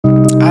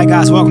Hi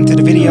guys, welcome to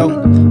the video.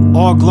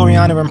 All glory,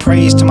 honor, and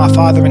praise to my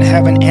Father in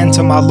heaven and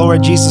to my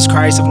Lord Jesus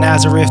Christ of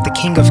Nazareth, the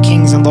King of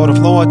kings and Lord of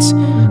lords.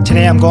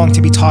 Today I'm going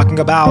to be talking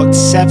about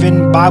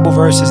 7 Bible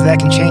verses that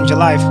can change your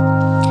life.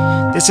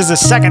 This is the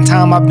second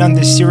time I've done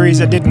this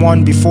series. I did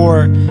one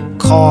before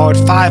called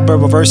 5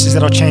 Bible verses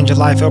that'll change your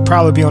life. It'll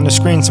probably be on the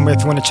screen somewhere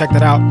if you want to check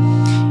that out.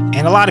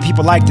 And a lot of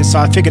people liked it, so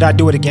I figured I'd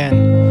do it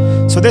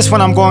again. So this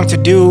one I'm going to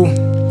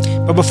do.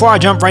 But before I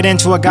jump right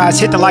into it, guys,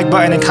 hit the like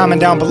button and comment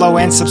down below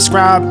and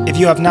subscribe if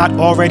you have not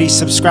already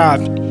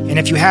subscribed. And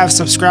if you have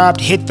subscribed,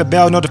 hit the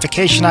bell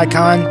notification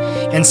icon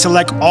and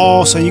select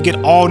all so you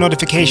get all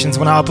notifications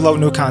when I upload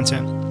new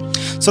content.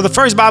 So the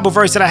first Bible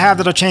verse that I have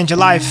that'll change your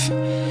life,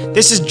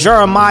 this is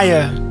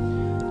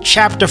Jeremiah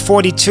chapter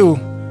 42,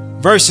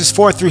 verses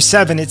 4 through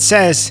 7. It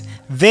says,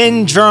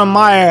 "Then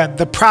Jeremiah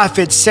the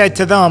prophet said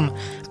to them,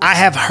 I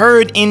have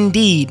heard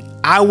indeed.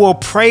 I will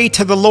pray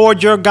to the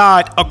Lord your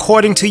God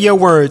according to your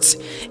words,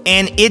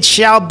 and it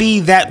shall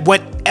be that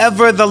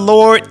whatever the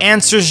Lord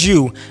answers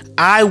you,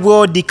 I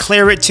will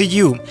declare it to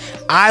you.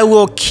 I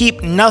will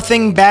keep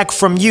nothing back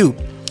from you."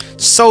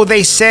 So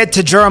they said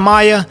to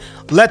Jeremiah,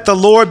 "Let the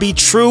Lord be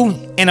true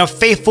and a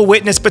faithful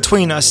witness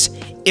between us,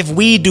 if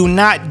we do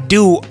not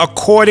do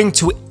according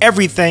to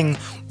everything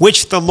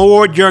which the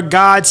Lord your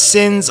God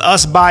sends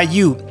us by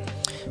you."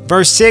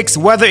 Verse 6,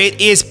 "Whether it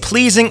is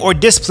pleasing or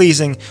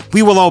displeasing,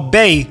 we will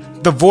obey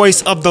the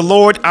voice of the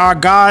Lord our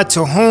God,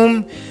 to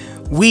whom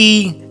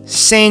we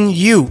send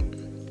you,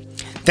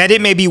 that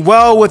it may be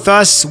well with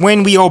us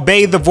when we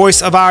obey the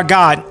voice of our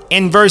God."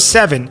 In verse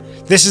 7,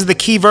 this is the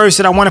key verse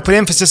that I want to put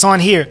emphasis on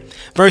here.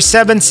 Verse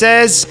 7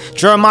 says,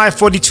 Jeremiah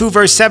 42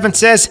 verse 7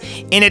 says,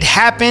 "And it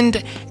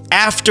happened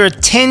after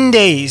 10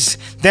 days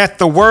that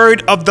the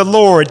word of the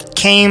Lord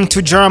came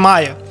to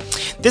Jeremiah."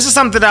 This is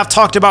something that I've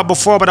talked about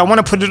before, but I want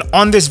to put it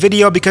on this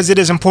video because it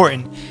is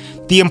important.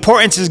 The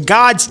importance is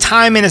God's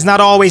timing is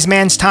not always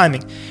man's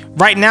timing.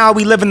 Right now,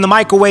 we live in the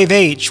microwave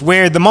age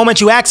where the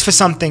moment you ask for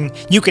something,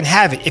 you can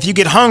have it. If you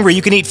get hungry,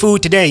 you can eat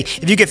food today.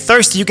 If you get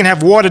thirsty, you can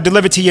have water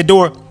delivered to your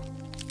door.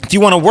 If you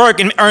want to work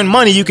and earn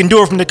money, you can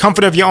do it from the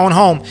comfort of your own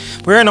home.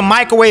 We're in a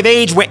microwave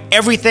age where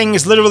everything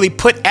is literally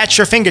put at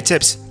your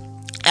fingertips.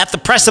 At the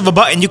press of a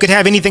button, you could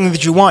have anything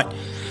that you want.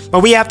 But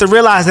we have to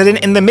realize that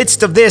in the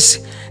midst of this,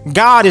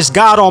 God is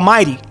God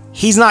Almighty.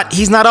 He's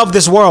not of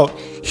this world.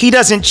 He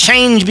doesn't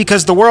change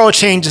because the world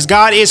changes.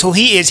 God is who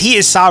he is. He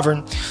is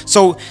sovereign.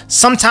 So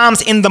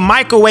sometimes in the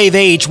microwave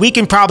age, we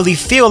can probably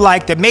feel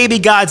like that maybe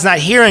God's not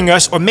hearing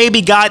us, or maybe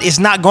God is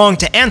not going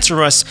to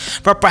answer us,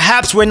 but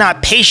perhaps we're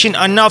not patient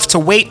enough to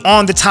wait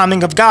on the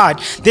timing of God.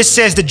 This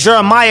says that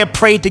Jeremiah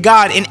prayed to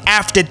God, and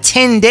after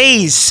 10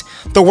 days,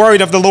 the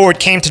word of the Lord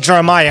came to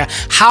Jeremiah.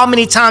 How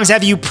many times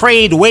have you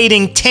prayed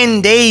waiting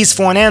 10 days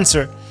for an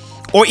answer,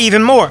 or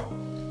even more?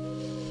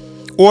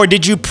 Or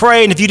did you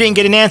pray, and if you didn't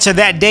get an answer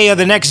that day or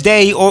the next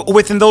day or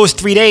within those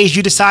 3 days,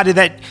 you decided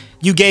that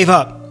you gave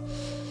up,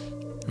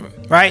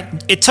 right?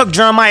 It took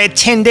Jeremiah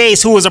 10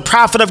 days, who was a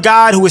prophet of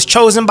God, who was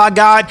chosen by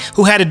God,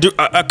 who had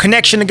a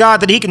connection to God,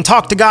 that he can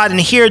talk to God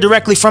and hear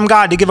directly from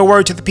God to give a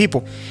word to the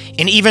people.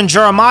 And even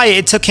Jeremiah,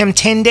 it took him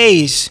 10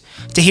 days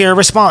to hear a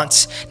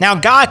response. Now,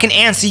 God can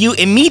answer you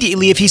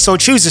immediately if he so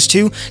chooses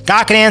to.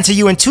 God can answer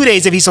you in 2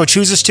 days if he so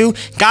chooses to.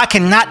 God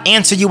cannot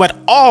answer you at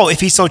all if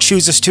he so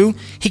chooses to.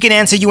 He can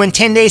answer you in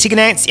 10 days. He can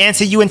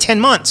answer you in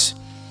 10 months.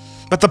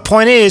 But the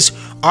point is,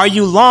 are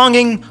you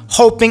longing,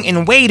 hoping,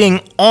 and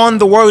waiting on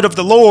the word of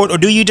the Lord? Or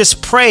do you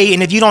just pray,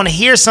 and if you don't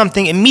hear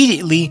something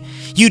immediately,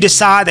 you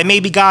decide that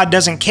maybe God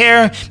doesn't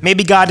care,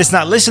 maybe God is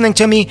not listening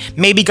to me,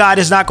 maybe God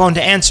is not going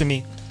to answer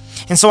me?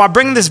 And so I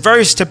bring this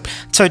verse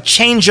to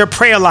change your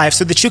prayer life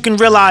so that you can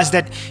realize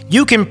that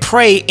you can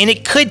pray, and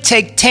it could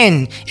take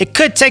 10, it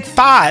could take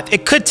 5,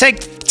 it could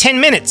take 10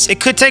 minutes, it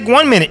could take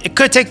 1 minute, it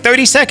could take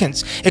 30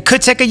 seconds, it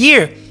could take a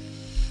year,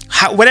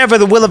 whatever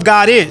the will of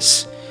God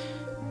is.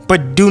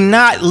 But do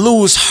not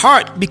lose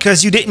heart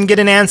because you didn't get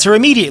an answer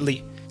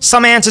immediately.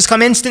 Some answers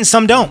come instant,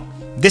 some don't.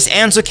 This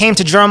answer came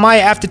to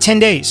Jeremiah after 10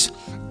 days.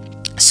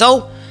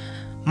 So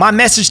my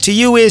message to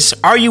you is,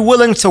 are you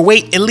willing to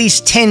wait at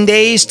least 10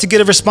 days to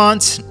get a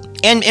response,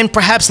 and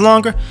perhaps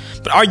longer?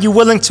 But are you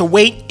willing to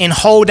wait and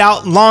hold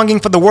out, longing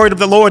for the word of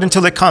the Lord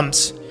until it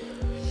comes?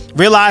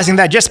 Realizing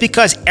that just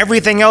because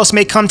everything else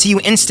may come to you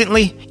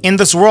instantly in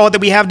this world that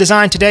we have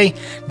designed today,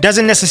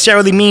 doesn't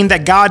necessarily mean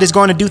that God is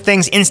going to do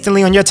things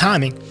instantly on your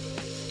timing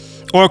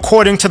or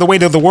according to the way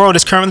that the world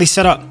is currently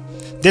set up.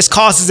 This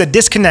causes a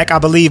disconnect, I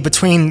believe,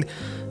 between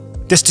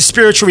the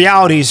spiritual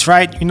realities,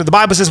 right? You know, the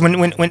Bible says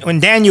when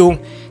Daniel,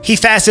 he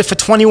fasted for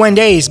 21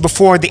 days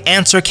before the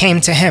answer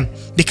came to him,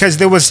 because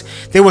there was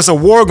a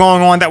war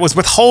going on that was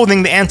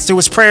withholding the answer to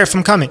his prayer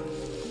from coming.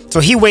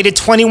 So he waited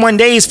 21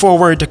 days for a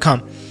word to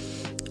come,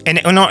 and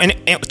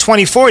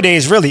 24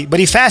 days really, but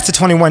he fasted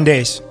 21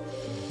 days.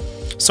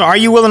 So are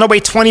you willing to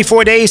wait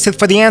 24 days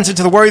for the answer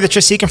to the word that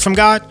you're seeking from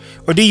God?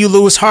 Or do you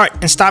lose heart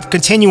and stop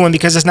continuing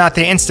because it's not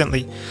there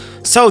instantly?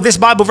 So this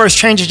Bible verse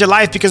changes your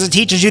life because it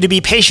teaches you to be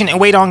patient and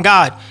wait on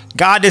God.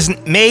 God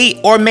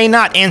may or may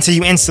not answer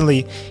you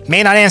instantly,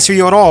 may not answer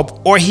you at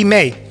all, or he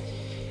may.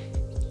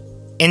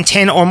 in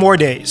 10 or more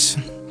days.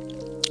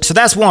 So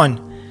that's one.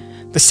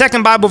 The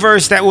second Bible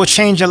verse that will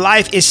change your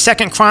life is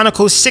 2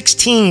 Chronicles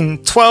 16,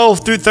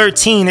 12 through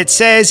 13. It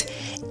says,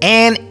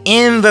 "And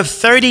in the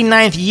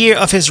 39th year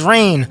of his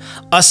reign,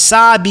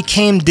 Asa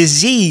became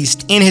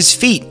diseased in his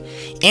feet,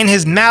 and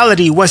his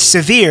malady was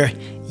severe.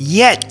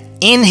 Yet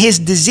in his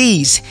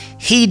disease,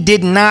 he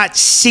did not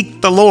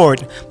seek the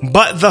Lord,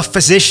 but the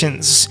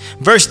physicians."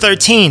 Verse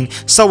 13,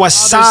 "So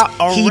Asa,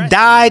 he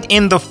died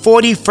in the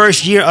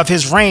 41st year of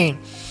his reign."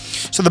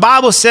 So the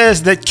Bible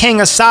says that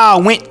King Asa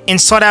went and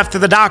sought after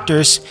the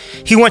doctors.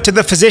 He went to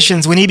the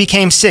physicians when he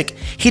became sick.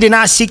 He did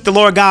not seek the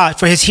Lord God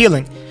for his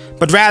healing,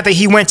 but rather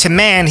he went to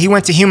man. He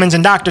went to humans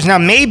and doctors. Now,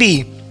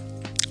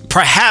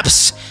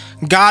 perhaps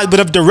God would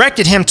have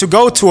directed him to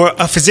go to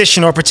a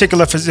physician or a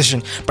particular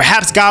physician.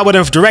 Perhaps God would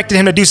have directed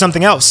him to do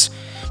something else.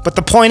 But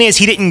the point is,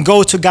 he didn't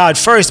go to God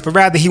first, but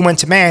rather he went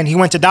to man. He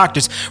went to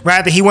doctors.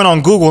 Rather, he went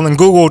on Google and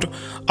Googled,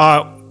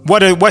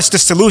 what's the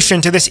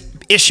solution to this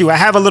issue? I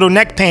have a little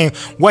neck pain.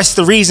 What's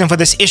the reason for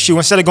this issue?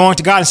 Instead of going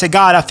to God and say,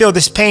 "God, I feel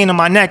this pain in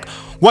my neck.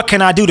 What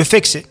can I do to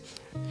fix it?"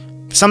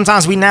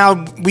 Sometimes we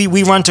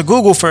run to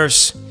Google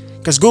first,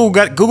 because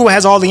Google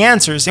has all the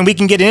answers and we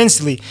can get it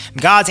instantly.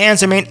 God's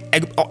answer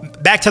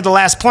back to the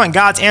last point,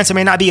 God's answer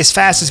may not be as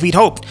fast as we'd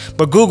hoped,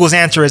 but Google's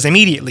answer is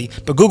immediately.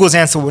 But Google's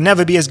answer will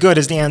never be as good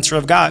as the answer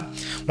of God.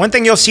 One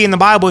thing you'll see in the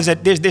Bible is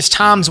that there's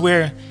times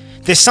where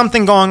there's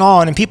something going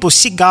on and people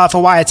seek God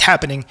for why it's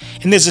happening.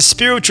 And there's a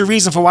spiritual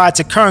reason for why it's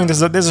occurring.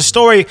 There's a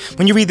story,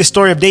 when you read the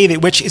story of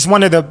David, which is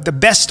one of the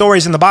best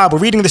stories in the Bible.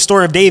 Reading the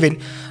story of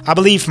David, I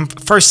believe from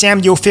 1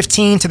 Samuel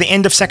 15 to the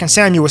end of 2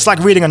 Samuel, it's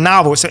like reading a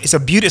novel.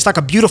 It's like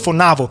a beautiful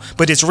novel,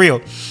 but it's real.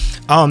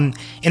 And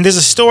there's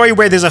a story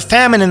where there's a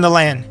famine in the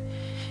land.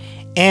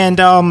 And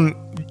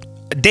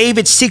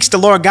David seeks the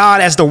Lord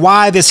God as to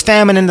why there's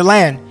famine in the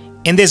land.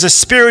 And there's a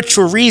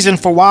spiritual reason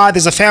for why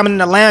there's a famine in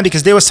the land,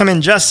 because there was some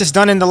injustice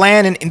done in the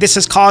land, and this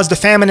has caused a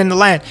famine in the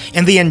land.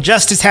 And the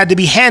injustice had to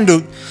be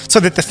handled so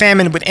that the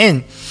famine would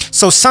end.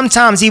 So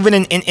sometimes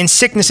even in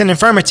sickness and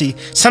infirmity,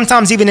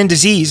 sometimes even in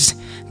disease,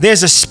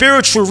 there's a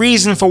spiritual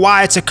reason for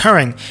why it's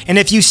occurring. And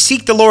if you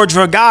seek the Lord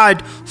your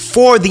God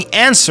for the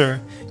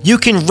answer, you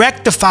can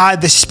rectify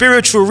the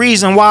spiritual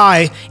reason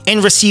why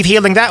and receive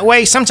healing that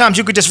way. Sometimes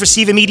you could just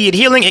receive immediate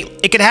healing.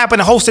 It could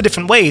happen a host of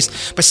different ways.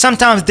 But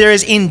sometimes there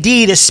is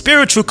indeed a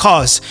spiritual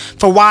cause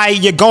for why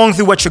you're going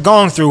through what you're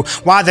going through,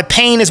 why the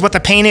pain is what the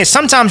pain is.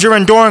 Sometimes you're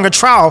enduring a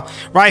trial,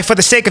 right, for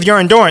the sake of your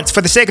endurance,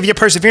 for the sake of your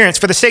perseverance,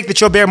 for the sake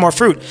that you'll bear more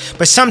fruit.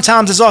 But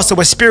sometimes there's also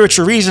a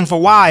spiritual reason for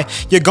why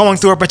you're going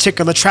through a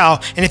particular trial.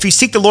 And if you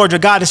seek the Lord your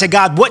God and say,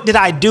 "God, what did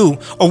I do?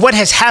 Or what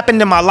has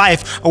happened in my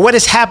life? Or what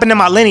has happened in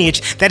my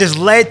lineage that has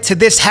led to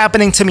this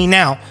happening to me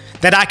now,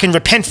 that I can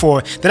repent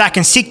for, that I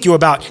can seek you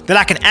about, that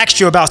I can ask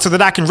you about, so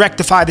that I can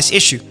rectify this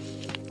issue?"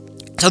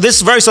 So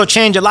this verse will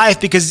change your life,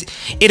 because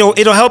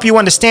it'll help you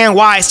understand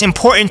why it's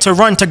important to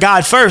run to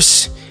God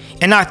first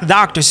and not the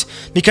doctors.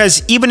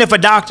 Because even if a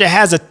doctor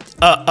has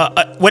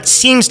what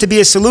seems to be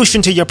a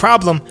solution to your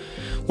problem,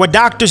 what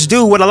doctors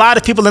do, what a lot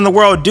of people in the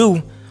world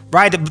do,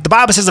 right? The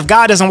Bible says if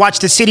God doesn't watch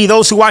the city,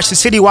 those who watch the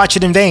city watch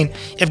it in vain.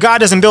 If God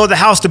doesn't build the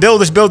house, the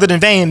builders build it in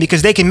vain,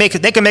 because they can make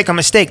a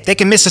mistake. They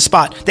can miss a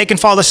spot. They can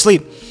fall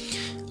asleep.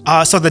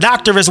 So the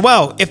doctor as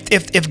well.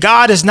 If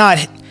God is not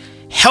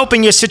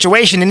helping your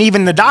situation, and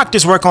even the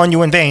doctors work on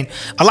you in vain.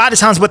 A lot of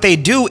times what they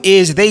do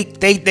is they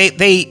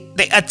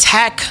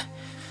attack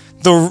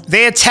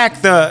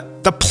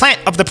the plant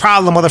of the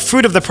problem or the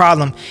fruit of the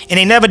problem, and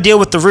they never deal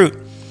with the root.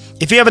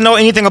 If you ever know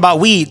anything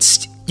about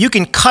weeds, you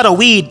can cut a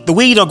weed, the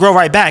weed will grow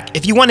right back.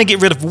 If you want to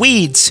get rid of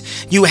weeds,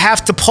 you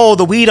have to pull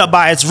the weed up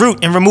by its root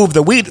and remove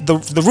the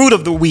root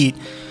of the weed.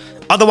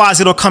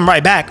 Otherwise, it'll come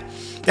right back.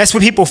 That's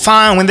what people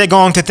find when they're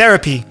going to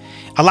therapy.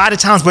 A lot of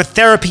times what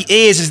therapy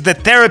is the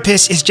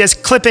therapist is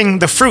just clipping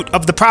the fruit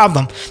of the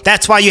problem.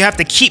 That's why you have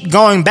to keep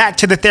going back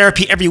to the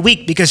therapy every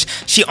week, because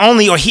he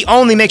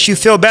only makes you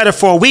feel better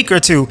for a week or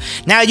two.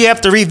 Now you have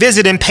to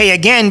revisit and pay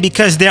again,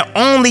 because they're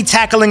only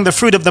tackling the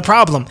fruit of the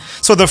problem.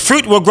 So the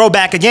fruit will grow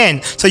back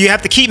again. So you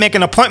have to keep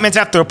making appointments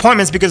after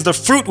appointments, because the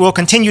fruit will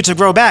continue to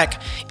grow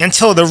back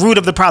until the root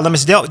of the problem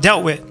is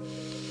dealt with.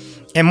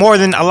 And more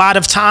than a lot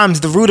of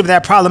times, the root of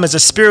that problem is a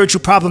spiritual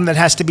problem that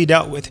has to be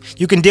dealt with.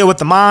 You can deal with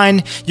the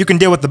mind, you can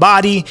deal with the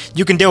body,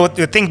 you can deal with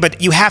the thing,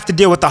 but you have to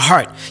deal with the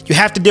heart. You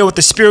have to deal with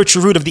the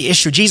spiritual root of the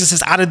issue. Jesus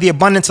says, out of the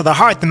abundance of the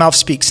heart, the mouth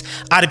speaks.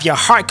 Out of your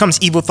heart comes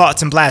evil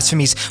thoughts and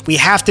blasphemies. We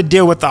have to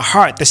deal with the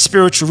heart, the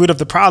spiritual root of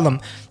the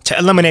problem, to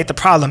eliminate the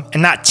problem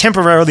and not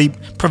temporarily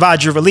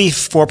provide you relief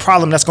for a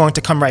problem that's going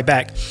to come right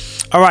back.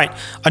 All right,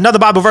 another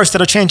Bible verse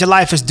that'll change your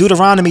life is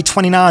Deuteronomy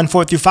 29,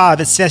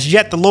 4-5. It says,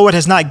 "Yet the Lord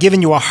has not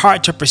given you a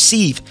heart to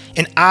perceive,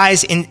 and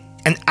eyes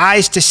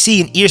to see,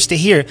 and ears to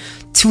hear,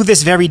 to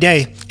this very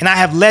day. And I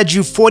have led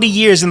you 40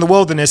 years in the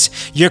wilderness.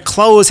 Your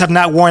clothes have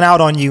not worn out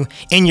on you,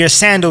 and your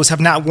sandals have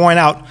not worn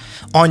out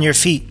on your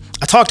feet."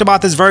 I talked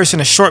about this verse in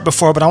a short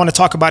before, but I want to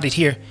talk about it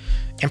here,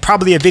 and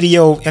probably a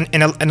video,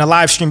 in a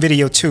live stream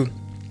video too.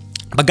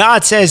 But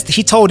God says,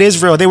 he told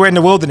Israel, they were in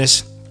the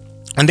wilderness,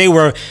 and they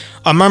were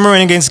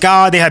murmuring against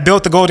God. They had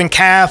built the golden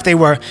calf. They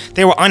were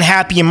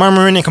unhappy and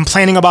murmuring and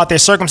complaining about their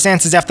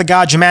circumstances after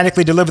God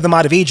dramatically delivered them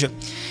out of Egypt.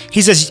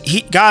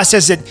 God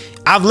says that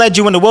I've led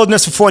you in the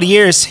wilderness for 40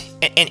 years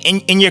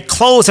and your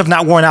clothes have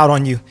not worn out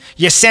on you.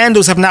 Your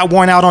sandals have not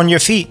worn out on your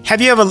feet.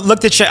 Have you ever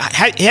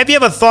have you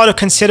ever thought or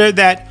considered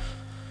that,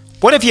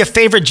 what if your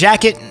favorite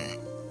jacket,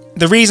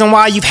 the reason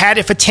why you've had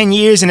it for 10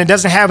 years and it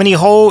doesn't have any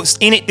holes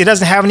in it, it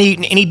doesn't have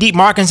any deep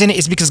markings in it,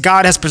 is because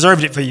God has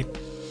preserved it for you.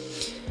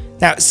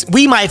 Now,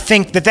 we might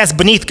think that that's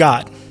beneath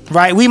God,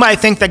 right? We might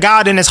think that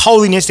God in his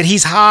holiness, that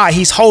he's high,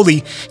 he's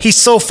holy, he's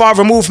so far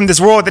removed from this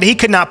world that he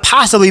could not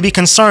possibly be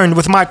concerned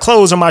with my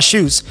clothes or my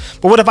shoes.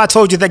 But what if I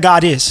told you that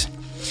God is?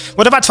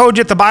 What if I told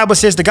you that the Bible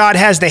says that God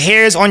has the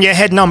hairs on your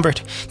head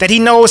numbered, that he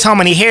knows how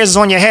many hairs is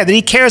on your head, that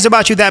he cares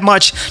about you that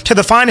much to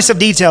the finest of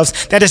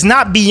details, that it's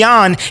not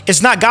beyond,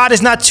 God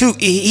is not too,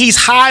 he's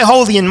high,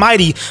 holy, and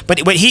mighty, but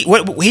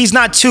he's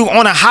not too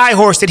on a high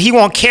horse that he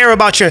won't care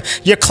about your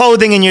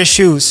clothing and your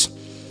shoes.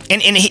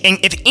 And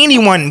if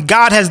anyone,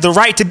 God has the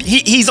right to,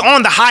 he's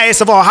on the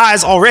highest of all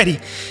highs already.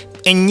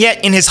 And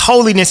yet in his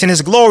holiness and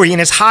his glory and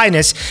his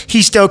highness,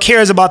 he still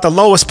cares about the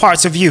lowest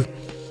parts of you.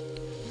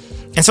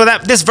 And so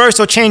that this verse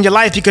will change your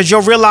life, because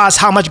you'll realize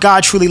how much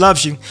God truly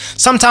loves you.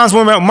 Sometimes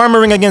when we're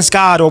murmuring against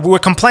God, or we're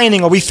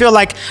complaining, or we feel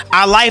like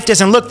our life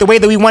doesn't look the way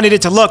that we wanted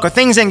it to look, or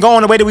things ain't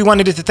going the way that we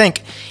wanted it to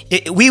think,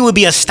 we would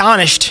be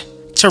astonished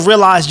to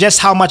realize just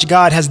how much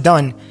God has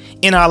done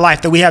in our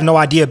life that we have no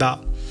idea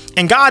about.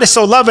 And God is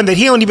so loving that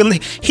he don't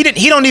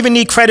even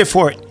need credit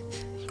for it,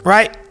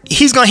 right?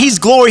 He's gonna get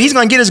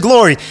his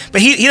glory,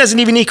 but he doesn't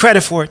even need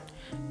credit for it.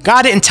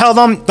 God didn't tell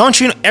them,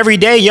 don't you, every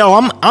day, yo,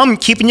 I'm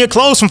keeping your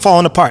clothes from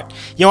falling apart.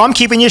 Yo, I'm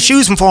keeping your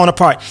shoes from falling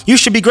apart. You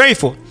should be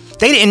grateful.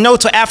 They didn't know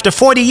till after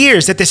 40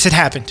 years that this had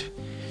happened.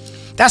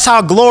 That's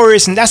how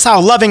glorious and that's how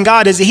loving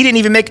God is. That he didn't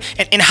even make,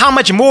 and how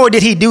much more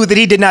did he do that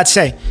he did not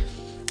say?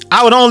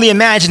 I would only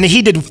imagine that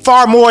he did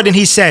far more than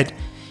he said.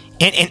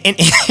 And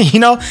you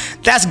know,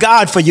 that's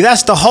God for you.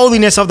 That's the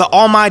holiness of the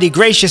almighty,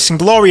 gracious and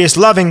glorious,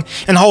 loving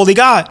and holy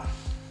God.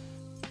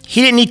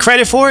 He didn't need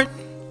credit for it.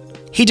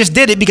 He just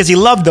did it because he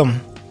loved them.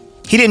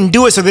 He didn't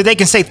do it so that they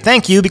can say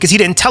thank you, because he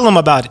didn't tell them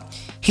about it.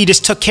 He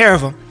just took care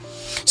of them.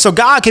 So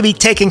God can be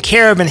taking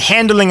care of and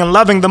handling and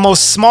loving the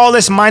most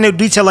smallest minute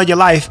detail of your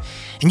life,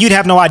 and you'd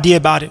have no idea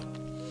about it.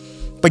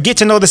 But get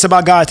to know this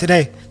about God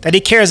today, that he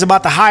cares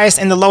about the highest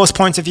and the lowest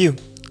points of you,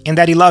 and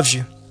that he loves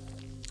you.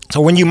 So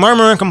when you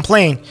murmur and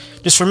complain,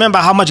 just remember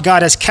how much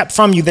God has kept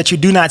from you that you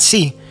do not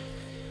see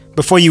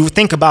before you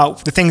think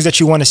about the things that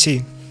you want to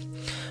see.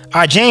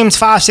 James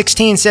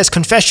 5:16 says,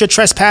 confess your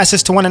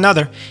trespasses to one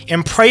another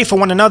and pray for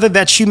one another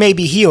that you may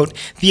be healed.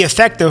 The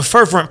effective,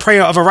 fervent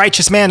prayer of a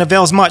righteous man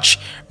avails much.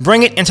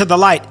 Bring it into the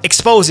light.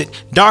 Expose it.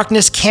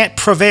 Darkness can't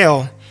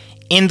prevail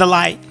in the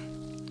light.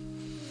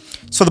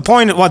 So the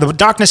point, well, the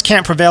darkness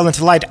can't prevail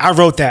into the light. I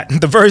wrote that.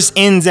 The verse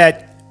ends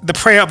at the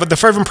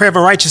fervent prayer of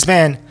a righteous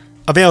man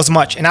avails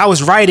much. And I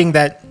was writing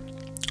that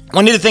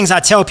one of the things I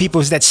tell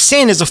people is that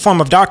sin is a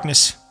form of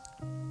darkness.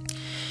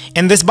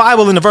 And this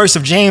Bible in the verse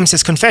of James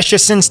says, confess your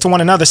sins to one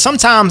another.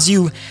 Sometimes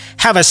you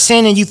have a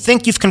sin and you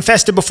think you've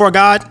confessed it before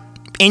God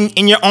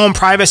in your own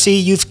privacy.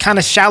 You've kind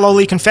of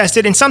shallowly confessed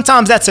it. And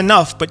sometimes that's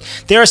enough. But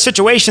there are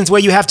situations where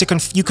you have to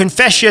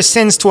confess your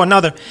sins to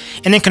another.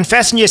 And then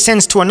confessing your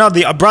sins to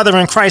another, a brother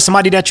in Christ,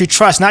 somebody that you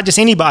trust, not just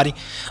anybody.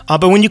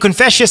 But when you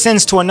confess your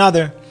sins to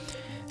another,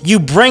 you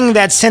bring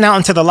that sin out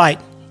into the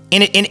light.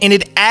 And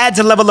it adds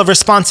a level of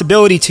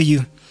responsibility to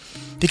you.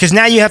 Because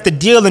now you have to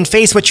deal and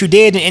face what you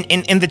did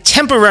and the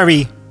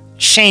temporary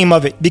shame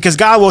of it, because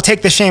God will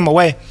take the shame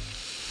away.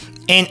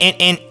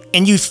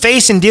 And you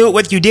face and deal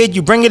with what you did,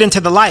 you bring it into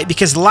the light,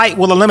 because light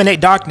will eliminate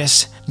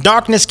darkness.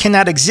 Darkness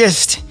cannot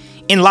exist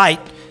in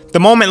light. The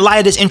moment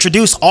light is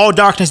introduced, all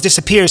darkness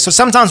disappears. So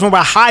sometimes when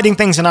we're hiding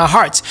things in our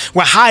hearts,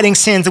 we're hiding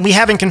sins and we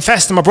haven't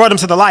confessed them or brought them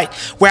to the light,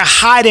 we're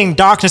hiding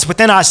darkness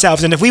within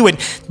ourselves. And if we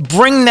would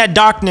bring that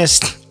darkness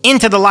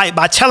into the light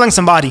by telling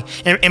somebody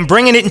and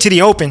bringing it into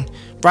the open,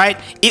 right,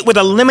 it would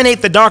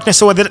eliminate the darkness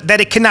so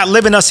that it cannot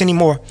live in us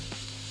anymore,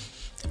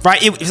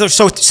 right?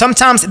 So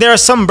sometimes there are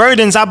some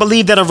burdens, I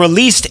believe, that are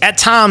released at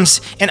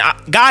times, and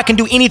God can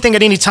do anything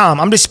at any time.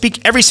 I'm just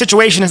speaking, every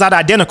situation is not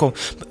identical.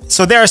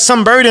 So there are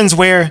some burdens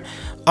where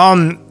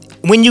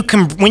when you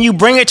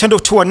bring it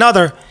to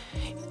another,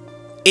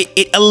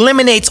 it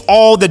eliminates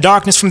all the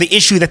darkness from the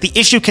issue, that the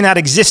issue cannot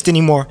exist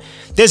anymore.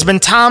 There's been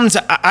times,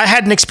 I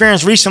had an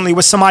experience recently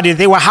with somebody,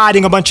 they were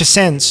hiding a bunch of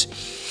sins,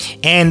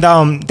 and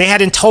they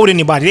hadn't told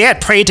anybody. They had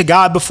prayed to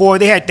God before,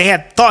 they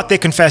had thought they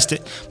confessed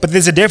it. But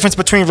there's a difference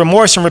between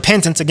remorse and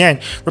repentance.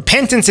 Again,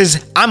 repentance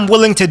is I'm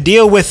willing to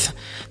deal with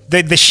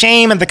the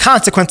shame and the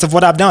consequence of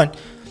what I've done.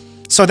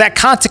 So that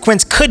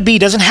consequence could be,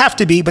 doesn't have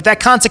to be, but that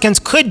consequence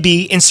could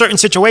be, in certain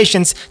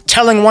situations,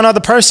 telling one other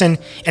person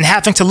and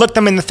having to look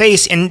them in the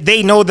face, and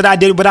they know that I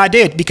did what I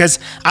did because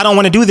I don't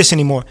want to do this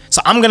anymore.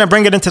 So I'm going to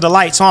bring it into the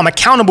light. So I'm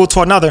accountable to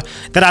another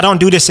that I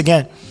don't do this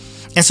again.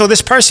 And so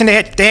this person, they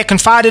had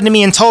confided in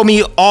me and told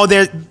me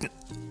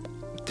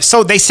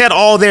so they said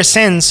all their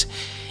sins.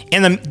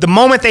 And the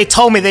moment they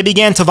told me, they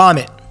began to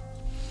vomit.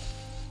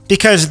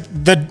 because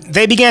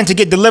they began to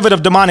get delivered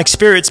of demonic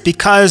spirits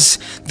because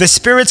the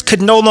spirits could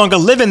no longer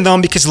live in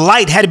them because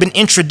light had been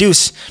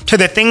introduced to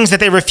the things that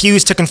they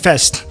refused to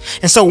confess.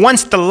 And so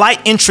once the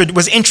light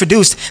was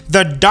introduced,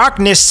 the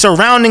darkness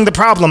surrounding the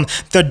problem,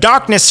 the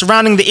darkness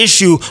surrounding the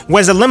issue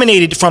was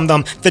eliminated from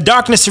them. The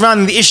darkness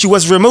surrounding the issue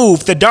was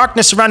removed. The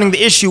darkness surrounding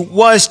the issue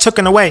was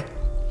taken away.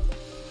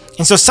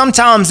 And so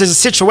sometimes there's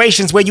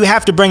situations where you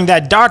have to bring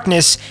that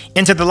darkness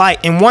into the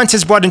light. And once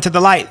it's brought into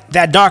the light,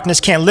 that darkness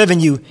can't live in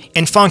you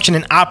and function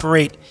and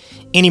operate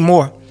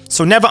anymore.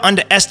 So never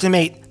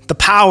underestimate the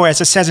power,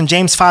 as it says in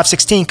James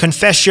 5:16,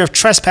 confess your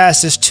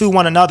trespasses to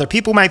one another.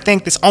 People might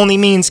think this only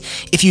means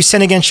if you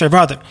sin against your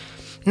brother.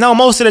 No,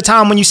 most of the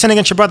time when you sin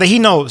against your brother, he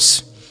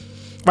knows,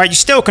 right? You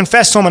still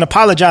confess to him and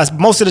apologize.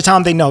 But most of the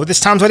time they know. There's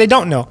times where they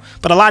don't know,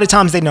 but a lot of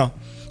times they know.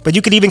 But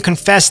you could even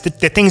confess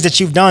the things that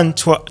you've done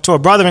to a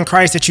brother in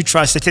Christ that you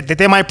trust, that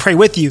they might pray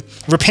with you,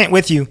 repent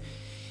with you,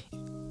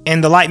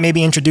 and the light may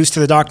be introduced to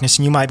the darkness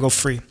and you might go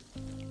free.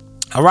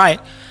 All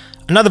right.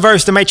 Another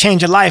verse that may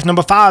change your life.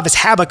 Number 5 is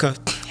Habakkuk.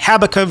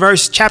 Habakkuk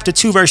chapter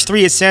 2, verse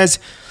 3, it says,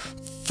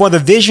 For the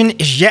vision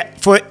is yet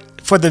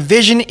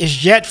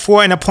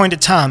for an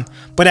appointed time,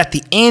 but at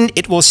the end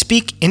it will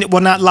speak and it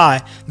will not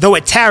lie. Though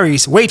it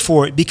tarries, wait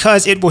for it,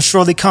 because it will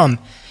surely come.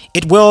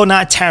 It will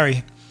not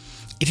tarry.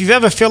 If you've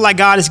ever feel like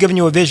God has given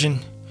you a vision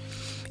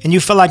and you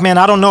feel like, man,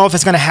 I don't know if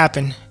it's going to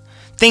happen.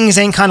 Things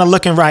ain't kind of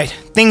looking right.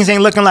 Things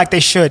ain't looking like they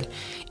should.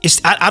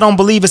 I don't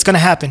believe it's going to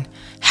happen.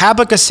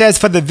 Habakkuk says,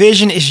 for the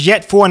vision is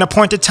yet for an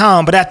appointed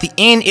time, but at the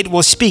end it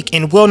will speak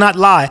and will not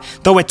lie.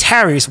 Though it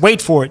tarries,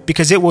 wait for it,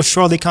 because it will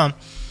surely come.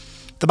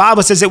 The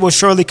Bible says it will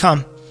surely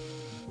come.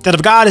 That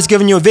if God has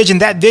given you a vision,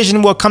 that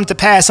vision will come to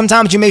pass.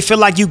 Sometimes you may feel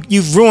like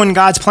you've ruined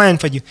God's plan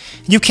for you.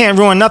 You can't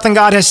ruin nothing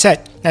God has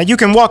set. Now you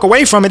can walk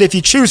away from it if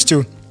you choose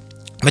to.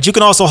 But you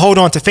can also hold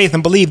on to faith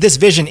and believe this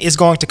vision is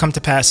going to come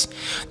to pass.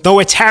 Though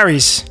it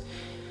tarries,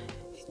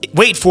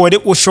 wait for it,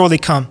 it will surely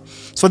come.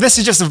 So this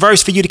is just a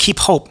verse for you to keep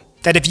hope.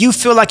 That if you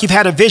feel like you've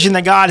had a vision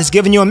that God has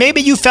given you, and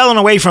maybe you've fallen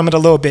away from it a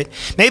little bit.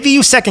 Maybe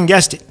you second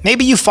guessed it.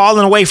 Maybe you've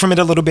fallen away from it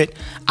a little bit.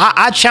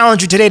 I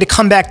challenge you today to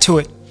come back to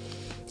it.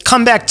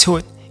 Come back to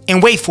it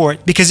and wait for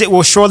it, because it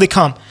will surely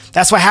come.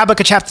 That's why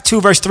Habakkuk chapter 2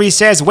 verse 3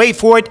 says, wait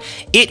for it,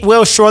 it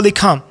will surely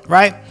come,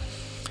 right?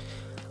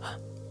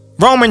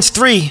 Romans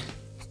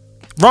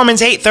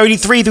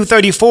 8:33 through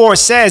 34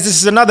 says, this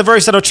is another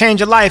verse that'll change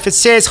your life. It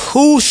says,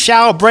 who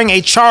shall bring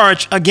a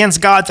charge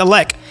against God's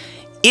elect?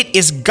 It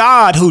is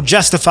God who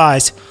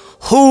justifies.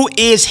 Who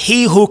is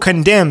he who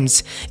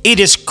condemns? It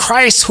is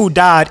Christ who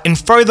died, and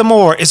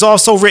furthermore is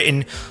also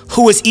written,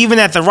 who is even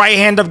at the right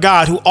hand of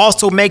God, who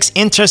also makes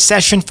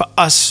intercession for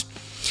us.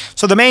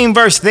 So the main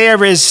verse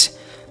there is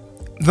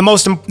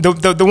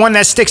the one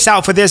that sticks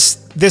out for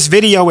this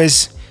video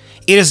is,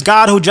 it is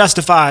God who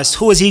justifies.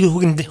 Who is he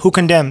who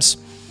condemns?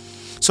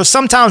 So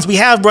sometimes we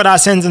have brought our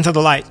sins into the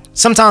light.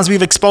 Sometimes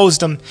we've exposed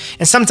them.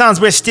 And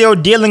sometimes we're still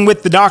dealing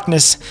with the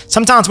darkness.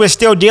 Sometimes we're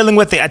still dealing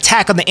with the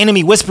attack of the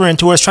enemy whispering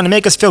to us, trying to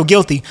make us feel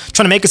guilty,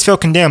 trying to make us feel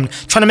condemned,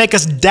 trying to make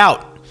us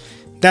doubt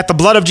that the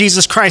blood of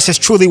Jesus Christ has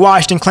truly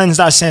washed and cleansed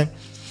our sin.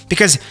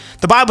 Because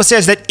the Bible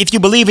says that if you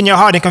believe in your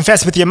heart and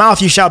confess with your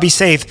mouth, you shall be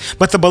saved.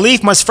 But the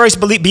belief must first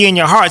be in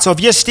your heart. So if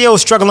you're still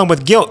struggling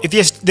with guilt, if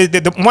you're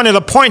one of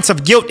the points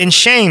of guilt and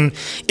shame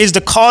is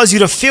to cause you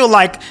to feel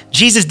like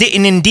Jesus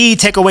didn't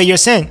indeed take away your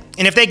sin.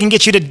 And if they can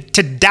get you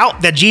to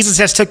doubt that Jesus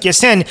has took your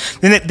sin,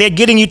 then they're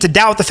getting you to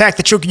doubt the fact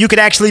that you could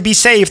actually be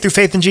saved through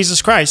faith in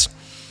Jesus Christ.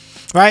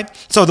 Right?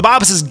 So the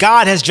Bible says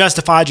God has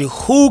justified you.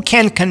 Who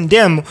can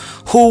condemn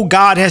who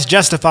God has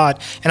justified?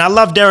 And I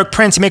love Derek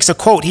Prince. He makes a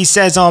quote. He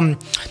says,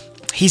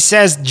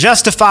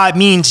 justified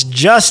means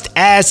just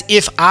as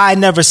if I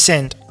never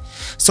sinned.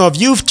 So if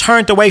you've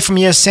turned away from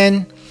your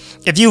sin,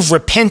 if you've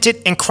repented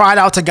and cried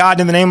out to God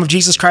in the name of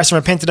Jesus Christ and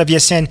repented of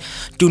your sin,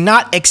 do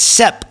not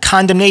accept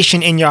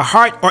condemnation in your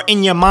heart or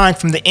in your mind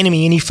from the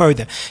enemy any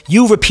further.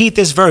 You repeat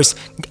this verse.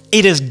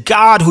 It is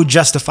God who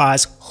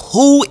justifies.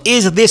 Who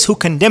is this who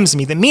condemns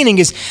me? The meaning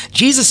is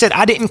Jesus said,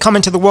 I didn't come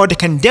into the world to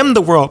condemn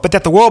the world, but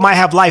that the world might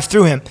have life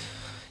through him.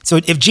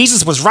 So if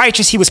Jesus was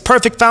righteous, he was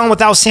perfect, found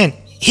without sin.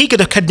 He could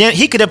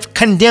have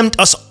condemned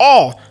us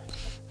all,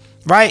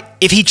 right?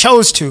 If he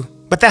chose to.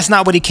 But that's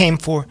not what he came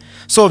for.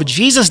 So if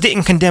Jesus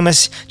didn't condemn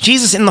us,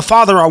 Jesus and the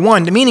Father are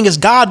one. The meaning is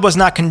God was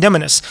not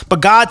condemning us,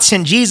 but God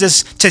sent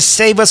Jesus to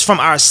save us from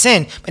our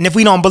sin. And if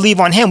we don't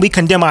believe on him, we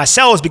condemn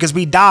ourselves because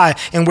we die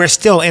and we're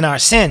still in our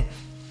sin.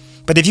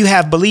 But if you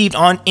have believed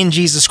in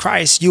Jesus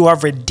Christ, you are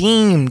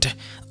redeemed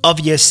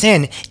of your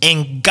sin,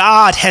 and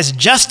God has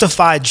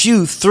justified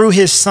you through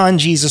his son,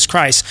 Jesus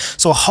Christ.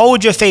 So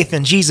hold your faith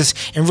in Jesus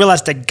and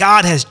realize that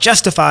God has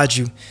justified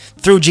you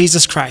through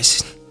Jesus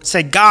Christ.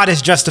 Say, God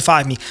has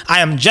justified me. I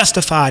am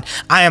justified.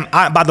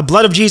 By the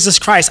blood of Jesus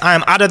Christ, I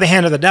am out of the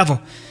hand of the devil.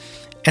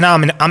 And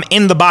I'm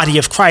in the body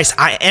of Christ.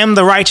 I am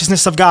the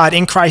righteousness of God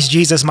in Christ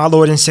Jesus, my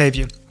Lord and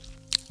Savior.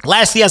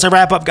 Lastly, as I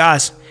wrap up,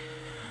 guys,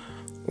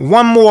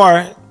 one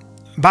more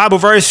Bible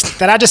verse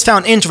that I just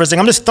found interesting.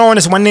 I'm just throwing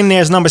this one in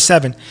there as number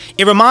 7.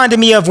 It reminded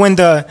me of when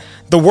the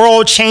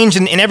world changed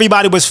and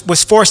everybody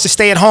was forced to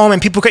stay at home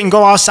and people couldn't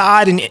go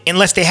outside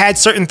unless they had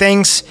certain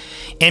things,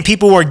 and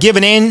people were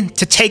given in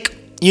to take,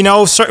 you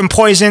know, certain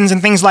poisons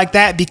and things like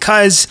that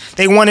because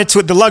they wanted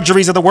the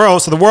luxuries of the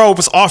world. So the world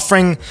was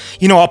offering,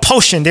 you know, a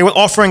potion. They were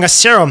offering a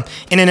serum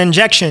and an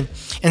injection.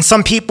 And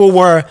some people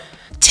were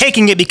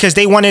taking it because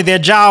they wanted their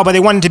job or they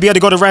wanted to be able to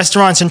go to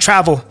restaurants and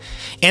travel.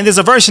 And there's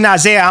a verse in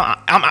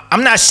Isaiah,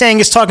 I'm not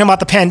saying it's talking about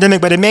the pandemic,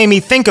 but it made me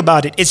think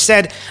about it. It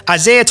said,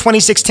 Isaiah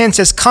 26:10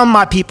 says, "Come,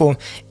 my people,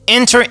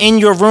 enter in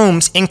your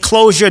rooms and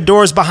close your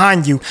doors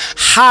behind you.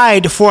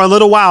 Hide for a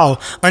little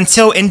while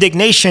until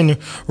indignation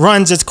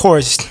runs its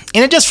course."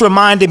 And it just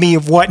reminded me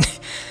of what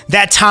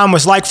that time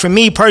was like for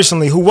me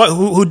personally,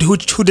 who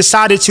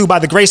decided to, by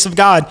the grace of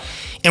God,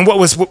 and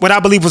what I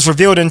believe was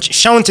revealed and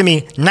shown to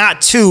me,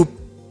 not to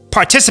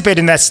participate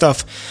in that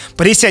stuff.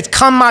 But he said,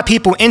 "Come, my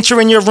people,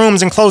 enter in your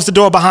rooms and close the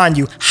door behind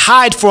you.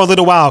 Hide for a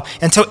little while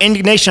until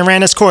indignation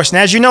ran its course." And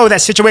as you know,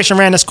 that situation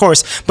ran its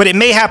course, but it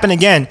may happen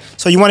again.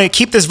 So you want to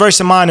keep this verse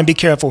in mind and be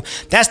careful.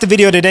 That's the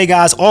video today,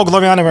 guys. All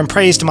glory, honor, and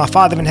praise to my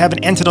Father in heaven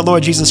and to the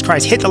Lord Jesus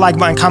Christ. Hit the like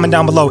button, comment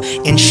down below,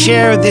 and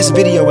share this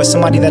video with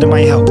somebody that it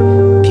might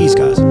help.